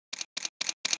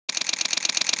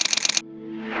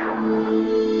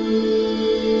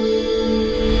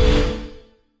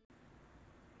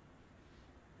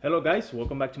Hello guys,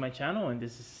 welcome back to my channel, and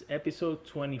this is episode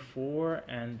 24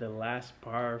 and the last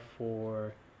part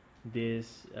for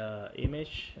this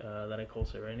image that I call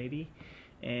Serenity.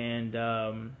 And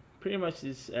pretty much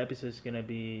this episode is gonna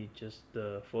be just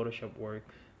the Photoshop work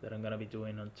that I'm gonna be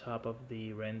doing on top of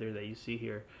the render that you see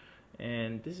here.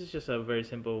 And this is just a very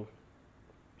simple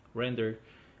render,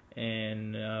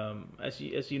 and as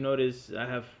you notice, I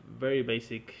have very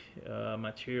basic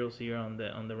materials here on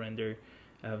the render.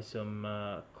 I have some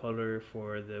color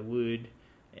for the wood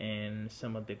and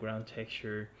some of the ground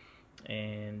texture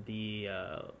and the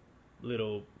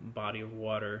little body of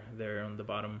water there on the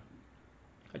bottom.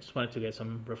 I just wanted to get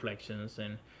some reflections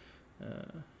and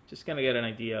just kind of get an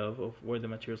idea of where the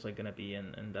materials are gonna be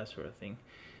and that sort of thing.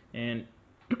 And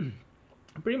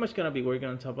I'm pretty much gonna be working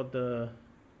on top of the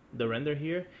render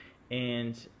here,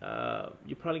 and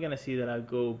you're probably gonna see that I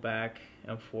go back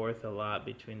and forth a lot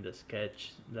between the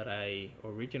sketch that I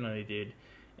originally did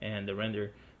and the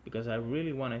render, because I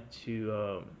really wanted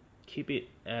to keep it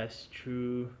as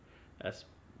true as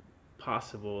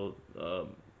possible,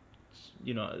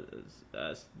 you know,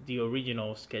 as the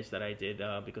original sketch that I did,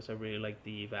 because I really like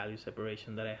the value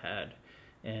separation that I had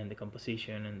and the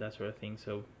composition and that sort of thing.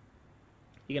 So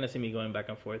you're gonna see me going back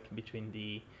and forth between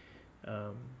the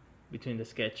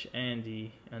sketch and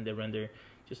the render,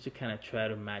 just to kind of try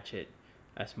to match it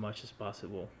as much as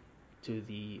possible to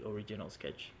the original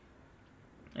sketch.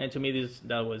 And to me,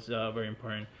 that was very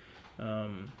important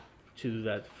to do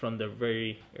that from the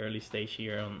very early stage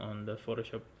here on the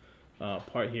Photoshop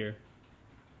part here,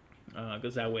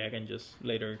 because that way I can just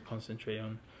later concentrate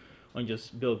on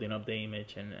just building up the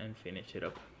image and finish it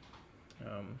up.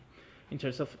 In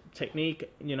terms of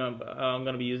technique, you know, I'm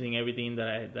gonna be using everything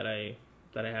that I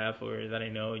have or that I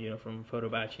know, you know, from photo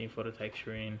batching, photo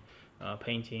texturing,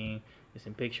 painting,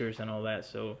 using pictures and all that.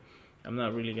 So I'm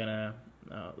not really gonna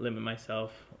limit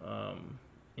myself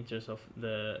in terms of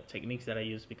the techniques that I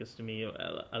use, because to me,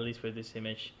 at least for this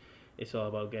image, it's all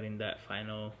about getting that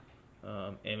final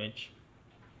image.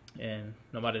 And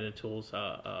no matter the tools,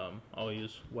 I'll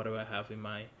use whatever I have in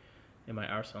my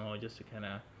arsenal just to kind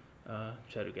of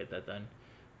try to get that done.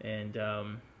 And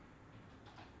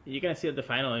you're gonna see that the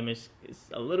final image is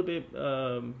a little bit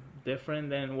different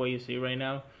than what you see right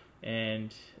now.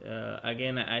 And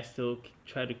again, I still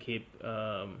try to keep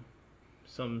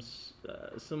some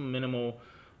minimal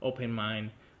open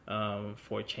mind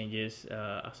for changes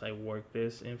as I work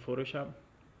this in Photoshop.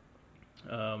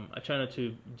 I try not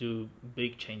to do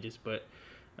big changes, but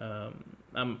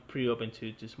I'm pretty open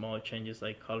to smaller changes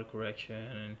like color correction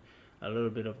and a little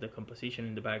bit of the composition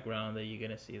in the background that you're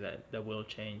gonna see that will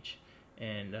change,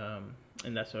 and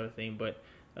that sort of thing. But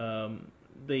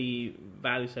the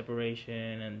value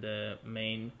separation and the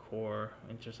main core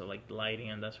in terms of like lighting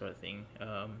and that sort of thing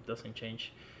doesn't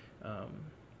change,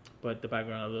 but the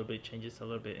background a little bit changes a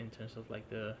little bit in terms of like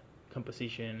the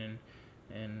composition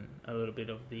and a little bit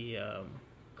of the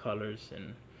colors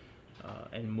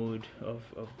and mood of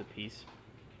the piece.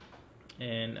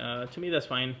 And to me, that's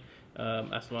fine,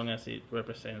 as long as it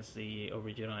represents the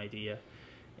original idea.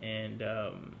 And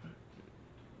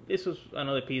this was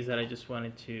another piece that I just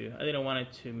wanted to, I didn't want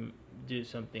it to do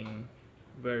something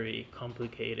very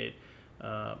complicated.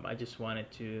 I just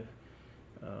wanted to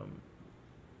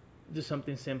do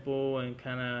something simple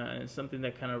and something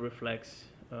that kind of reflects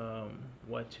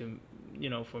what to, you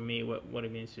know, for me, what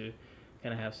it means to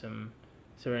kind of have some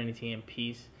serenity and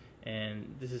peace.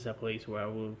 And this is a place where I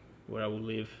will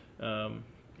live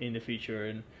in the future,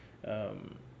 and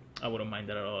I wouldn't mind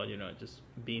that at all, you know, just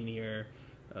be near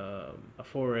a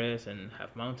forest and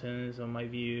have mountains on my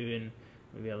view, and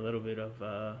maybe a little bit of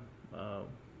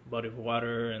body of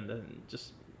water, and then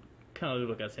just kind of live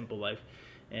like a simple life.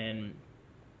 And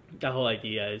that whole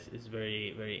idea is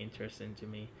very, very interesting to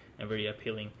me and very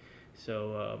appealing.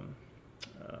 So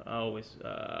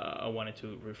I wanted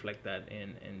to reflect that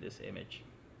in this image.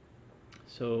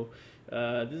 So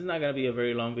this is not gonna be a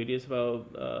very long video. It's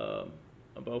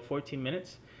about 14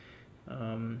 minutes.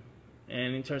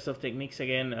 And in terms of techniques,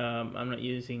 again, I'm not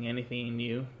using anything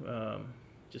new.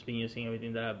 Just been using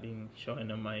everything that I've been showing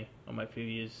on my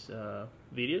previous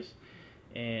videos.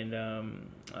 And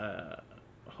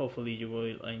hopefully you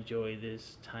will enjoy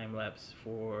this time lapse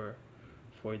for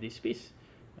this piece.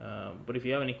 But if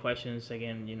you have any questions,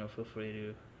 again, you know, feel free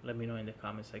to let me know in the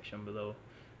comment section below,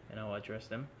 and I'll address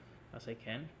them as I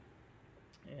can.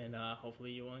 And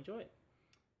hopefully you will enjoy it.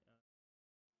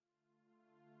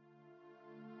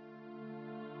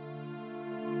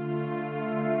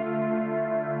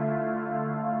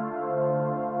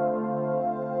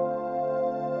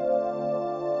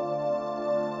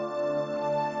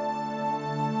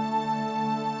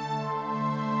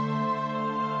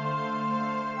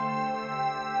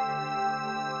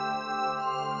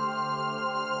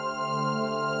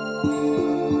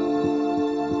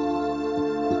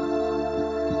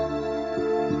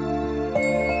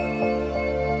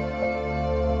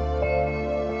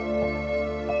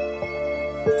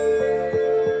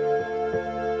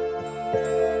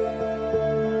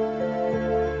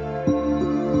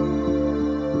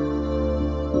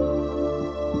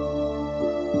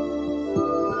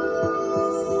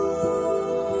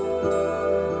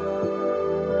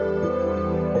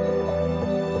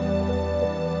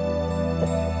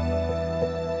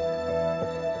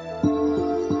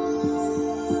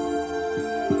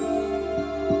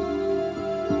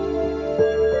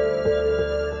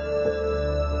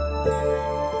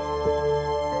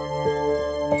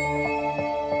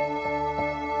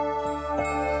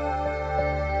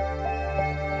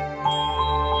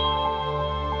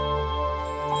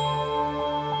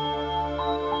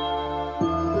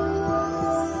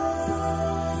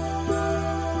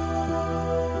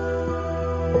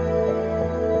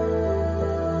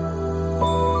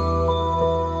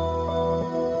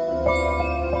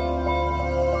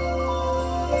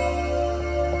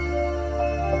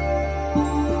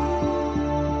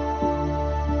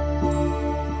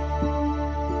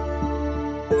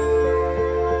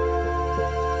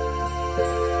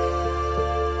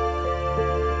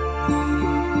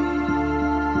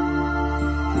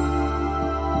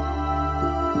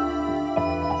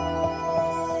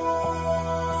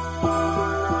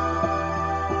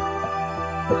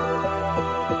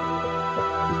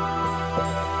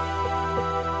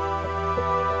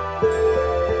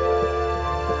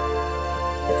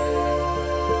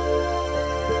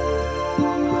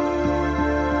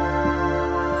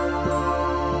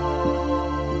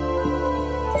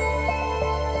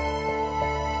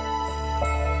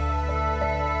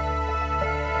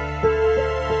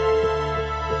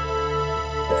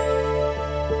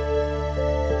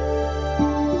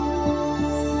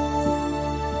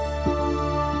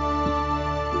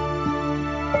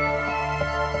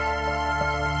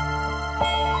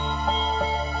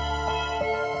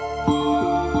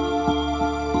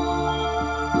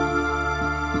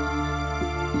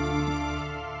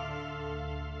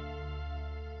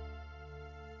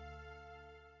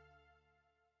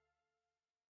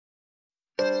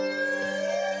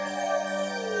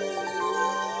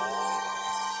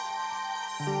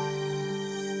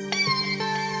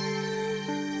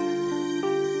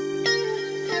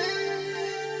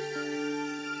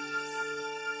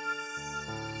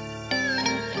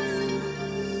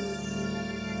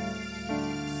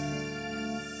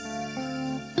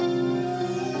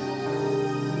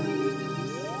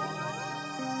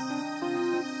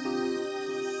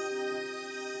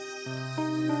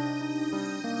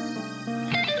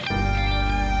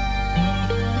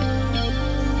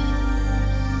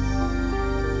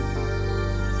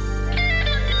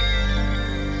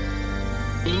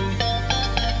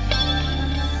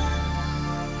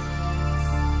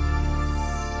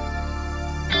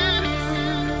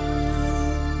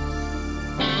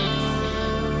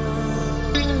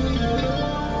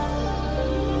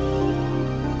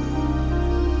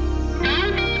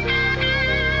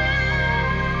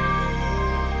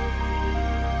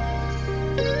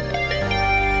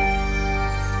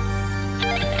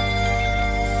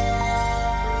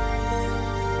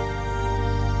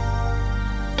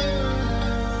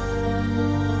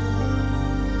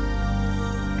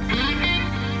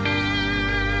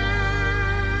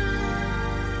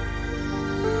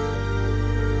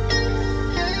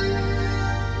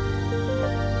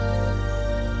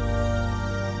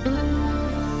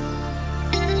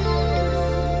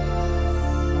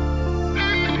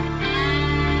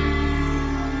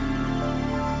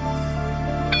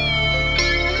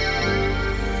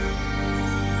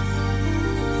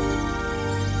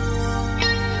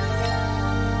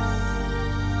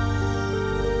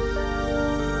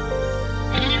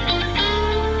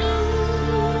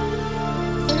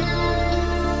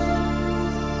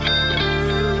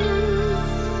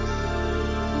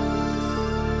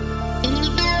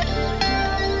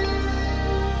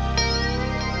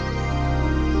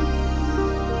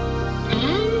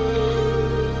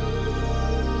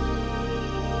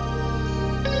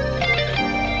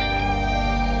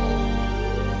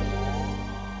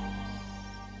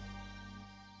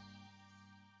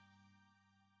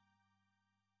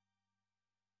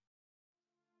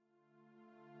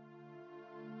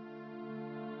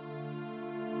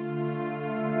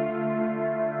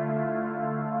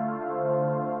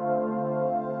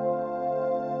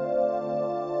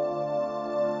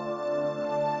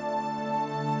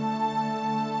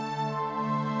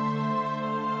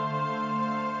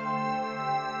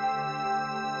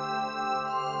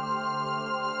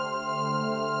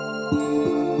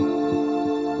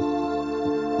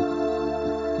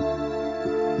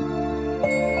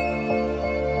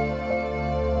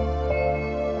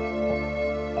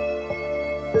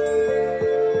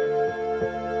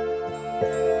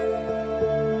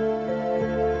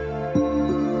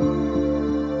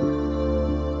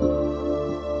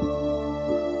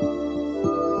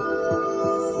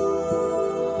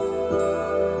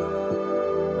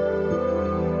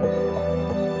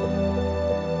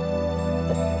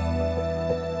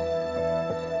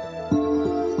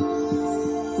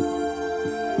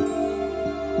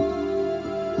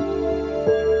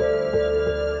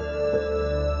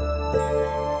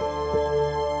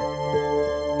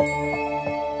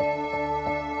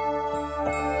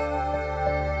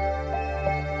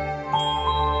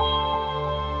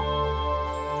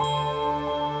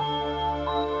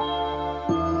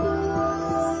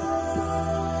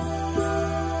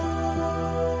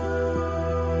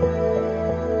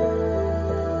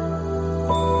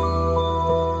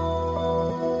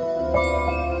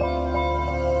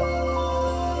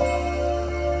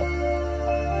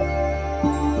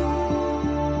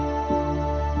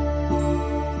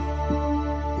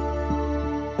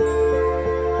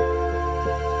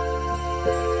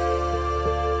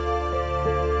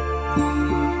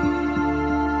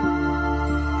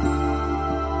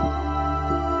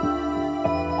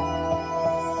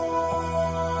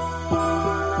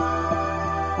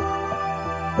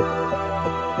 you.